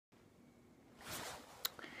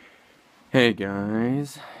Hey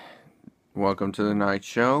guys, welcome to the night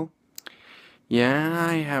show. Yeah,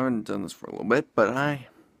 I haven't done this for a little bit, but I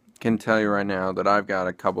can tell you right now that I've got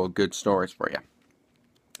a couple of good stories for you.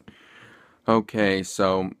 Okay,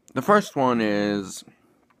 so the first one is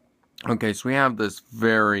so we have this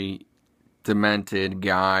very demented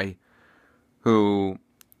guy who,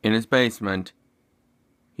 in his basement,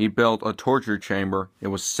 he built a torture chamber. It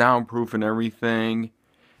was soundproof and everything,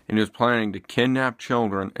 and he was planning to kidnap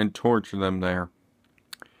children and torture them there.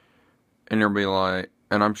 And they'll be like,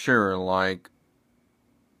 and I'm sure, like,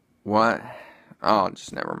 what? Oh,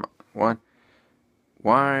 just never mind. What?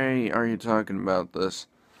 Why are you talking about this?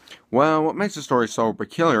 Well, what makes the story so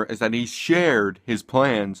peculiar is that he shared his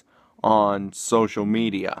plans on social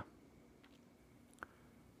media.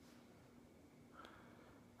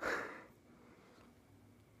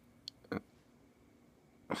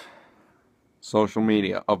 Social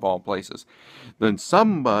media, of all places. Then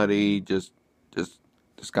somebody just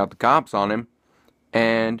got the cops on him,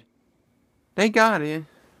 and they got him.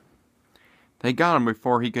 They got him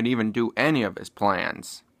before he could even do any of his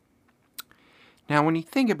plans. Now, when you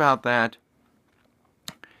think about that,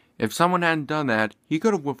 if someone hadn't done that, he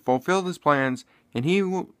could have fulfilled his plans, and he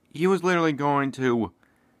was literally going to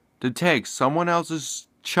take someone else's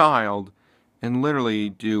child and literally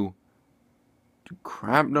do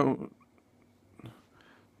crap no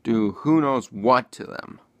do who knows what to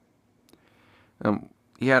them.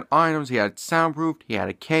 He had items. He had soundproofed. He had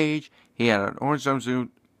a cage. He had an orange jumpsuit,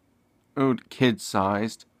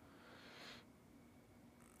 kid-sized.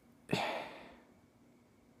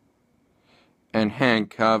 And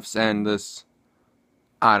handcuffs and this,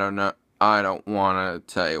 I don't know, I don't want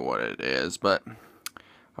to tell you what it is, but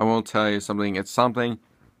I will tell you something. It's something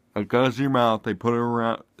that goes in your mouth, they put it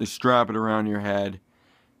around, they strap it around your head,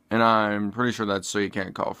 and I'm pretty sure that's so you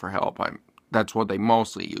can't call for help. That's what they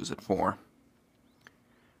mostly use it for.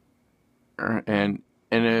 And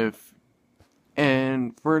if,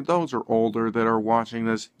 and for those who are older that are watching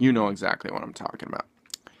this, you know exactly what I'm talking about.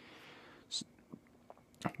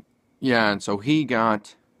 Yeah, and so he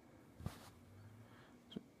got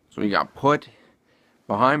put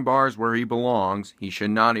behind bars where he belongs. He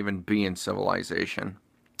should not even be in civilization.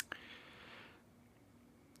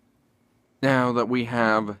 Now that we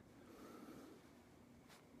have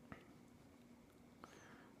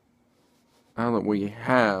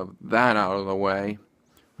that out of the way,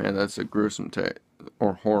 man, that's a gruesome tale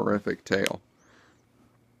or horrific tale.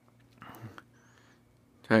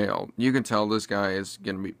 You can tell this guy is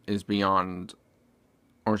beyond,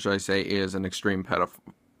 or should I say, is an extreme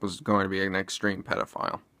was going to be an extreme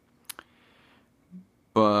pedophile.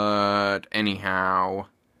 But anyhow,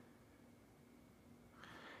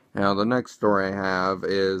 now the next story I have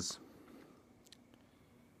is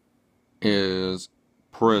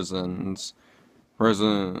prisons.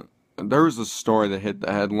 There was a story that hit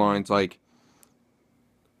the headlines like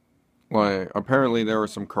apparently there were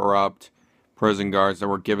some corrupt prison guards that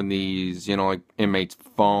were giving these, like inmates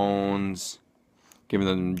phones, giving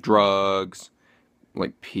them drugs,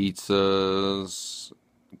 like pizzas,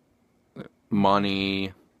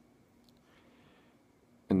 money,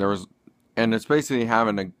 and it's basically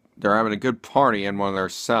they're having a good party in one of their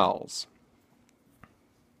cells.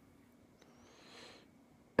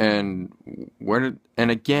 And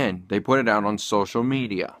again, they put it out on social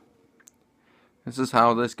media. This is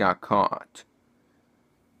how this got caught.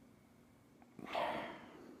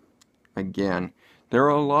 Again, there are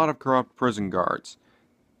a lot of corrupt prison guards.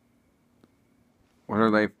 What are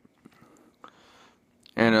they?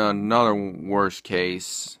 And another worst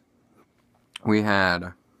case, we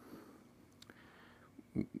had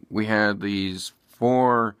these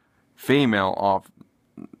 4 female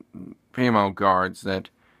guards that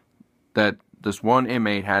this one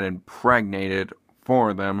inmate had impregnated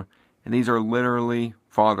for them, and these are literally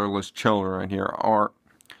fatherless children here. Or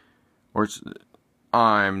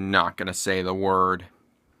I'm not gonna say the word,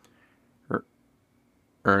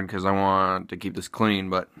 because I want to keep this clean,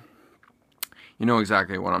 but you know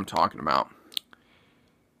exactly what I'm talking about.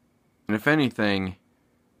 And if anything,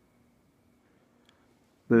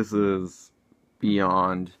 this is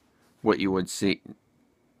beyond what you would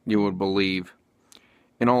believe.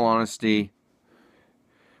 In all honesty,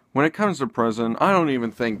 when it comes to prison, I don't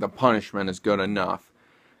even think the punishment is good enough.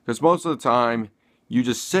 Because most of the time, you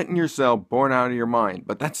just sit in your cell bored out of your mind.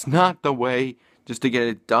 But that's not the way just to get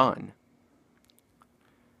it done.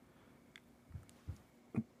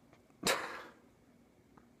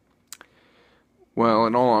 Well,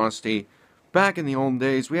 in all honesty, back in the old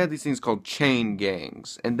days, we had these things called chain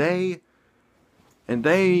gangs. And they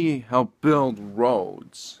helped build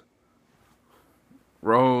roads.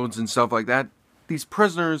 roads and stuff like that. These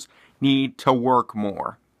prisoners need to work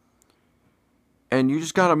more. And you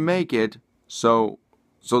just gotta make it so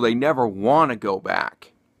they never want to go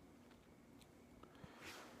back.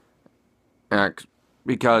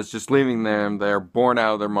 Because just leaving them there, bored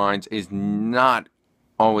out of their minds, is not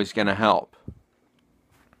always gonna help.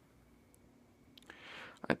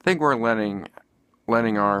 I think we're letting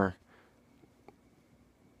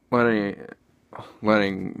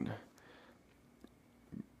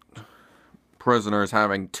prisoners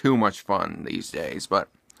having too much fun these days, but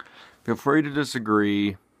feel free to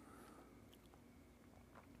disagree.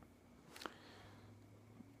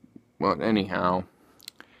 But anyhow,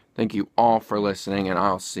 thank you all for listening, and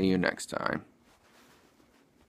I'll see you next time.